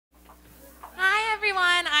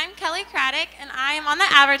Holly Craddock, and I am on the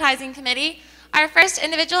advertising committee. Our first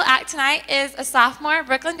individual act tonight is a sophomore,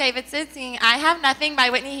 Brookelyn Davidson, singing I Have Nothing by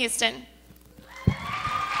Whitney Houston.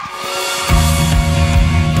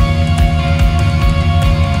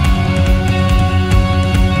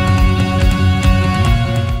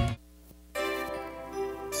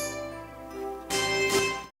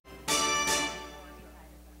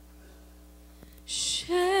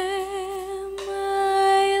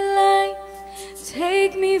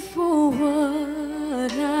 Take me for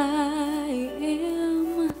what I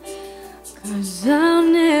am, 'cause I'll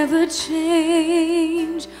never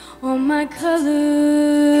change all my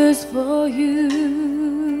colors for you.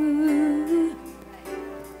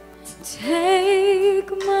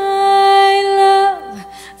 Take my love,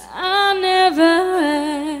 I'll never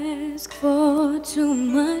ask for too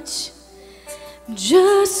much,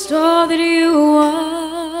 just all that you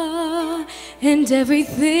are and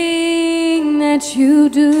everything that you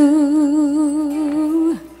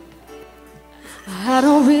do. I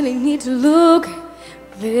don't really need to look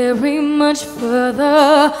very much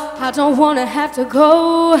further. I don't want to have to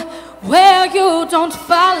go where you don't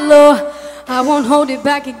follow. I won't hold it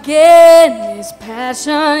back again. This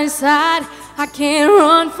passion inside, I can't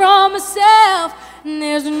run from myself.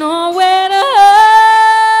 There's nowhere to hide.